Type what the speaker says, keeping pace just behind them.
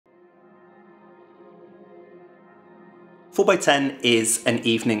4x10 is an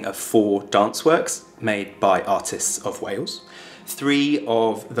evening of 4 dance works made by artists of Wales. 3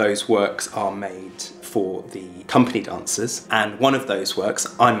 of those works are made for the company dancers, and one of those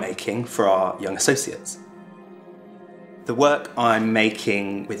works I'm making for our young associates. The work I'm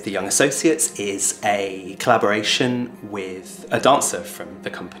making with the young associates is a collaboration with a dancer from the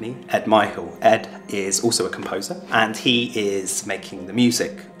company, Ed Myhill. Ed is also a composer, and he is making the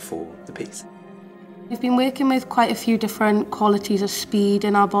music for the piece. We've been working with quite a few different qualities of speed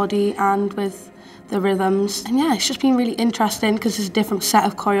in our body and with the rhythms. And yeah, it's just been really interesting because it's a different set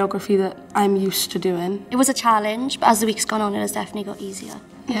of choreography that I'm used to doing. It was a challenge, but as the week's gone on, it has definitely got easier.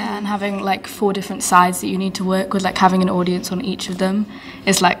 Yeah, and having like 4 different sides that you need to work with, like having an audience on each of them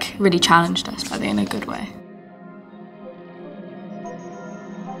is like really challenged us, but in a good way.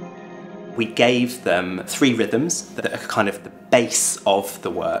 We gave them 3 rhythms that are kind of the base of the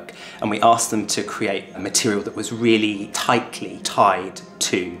work, and we asked them to create a material that was really tightly tied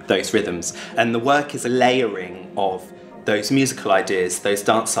to those rhythms. And the work is a layering of those musical ideas, those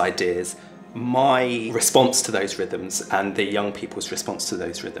dance ideas, my response to those rhythms and the young people's response to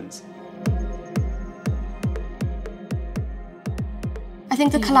those rhythms. I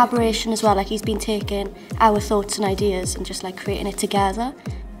think the collaboration as well, like he's been taking our thoughts and ideas and just like creating it together.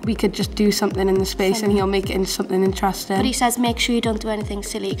 We could just do something in the space and he'll make it into something interesting. But he says make sure you don't do anything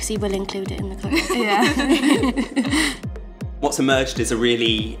silly because he will include it in the choreography. Yeah. What's emerged is a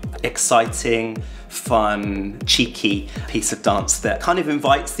really exciting, fun, cheeky piece of dance that kind of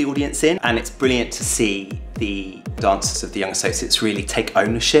invites the audience in, and it's brilliant to see the dancers of the Young Associates really take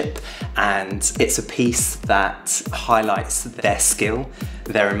ownership, and it's a piece that highlights their skill,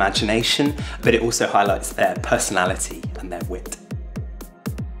 their imagination, but it also highlights their personality and their wit.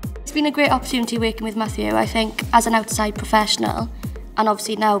 It's been a great opportunity working with Matthew, I think, as an outside professional, and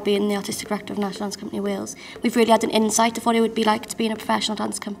obviously now being the Artistic Director of National Dance Company Wales, we've really had an insight of what it would be like to be in a professional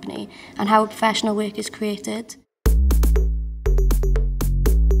dance company and how a professional work is created.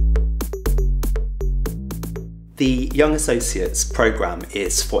 The Young Associates programme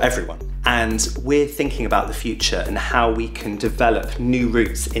is for everyone, and we're thinking about the future and how we can develop new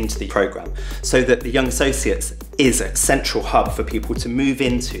routes into the programme so that the Young Associates is a central hub for people to move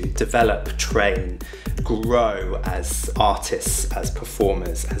into, develop, train, grow as artists, as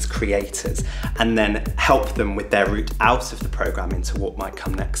performers, as creators, and then help them with their route out of the programme into what might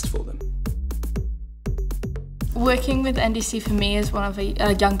come next for them. Working with NDC for me as one of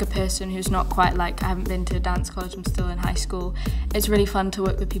a younger person who's not quite like, I haven't been to dance college, I'm still in high school. It's really fun to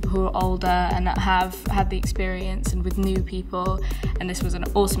work with people who are older and that have had the experience, and with new people, and this was an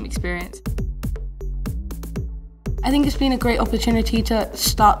awesome experience. I think it's been a great opportunity to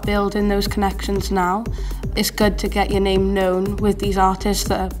start building those connections now. It's good to get your name known with these artists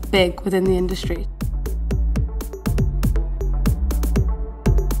that are big within the industry.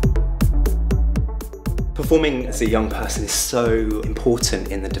 Performing as a young person is so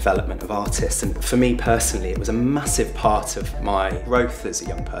important in the development of artists, and for me personally it was a massive part of my growth as a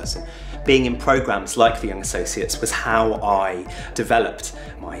young person. Being in programmes like the Young Associates was how I developed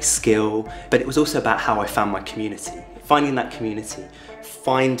my skill, but it was also about how I found my community. Finding that community,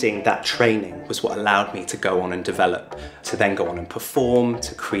 finding that training was what allowed me to go on and develop, to then go on and perform,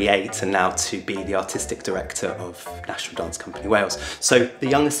 to create, and now to be the Artistic Director of National Dance Company Wales. So the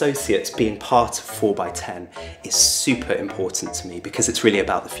Young Associates being part of 4x10 is super important to me because it's really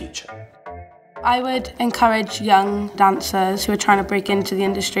about the future. I would encourage young dancers who are trying to break into the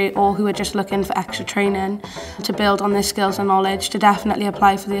industry or who are just looking for extra training to build on their skills and knowledge to definitely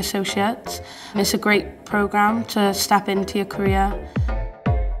apply for the Associates. It's a great programme to step into your career.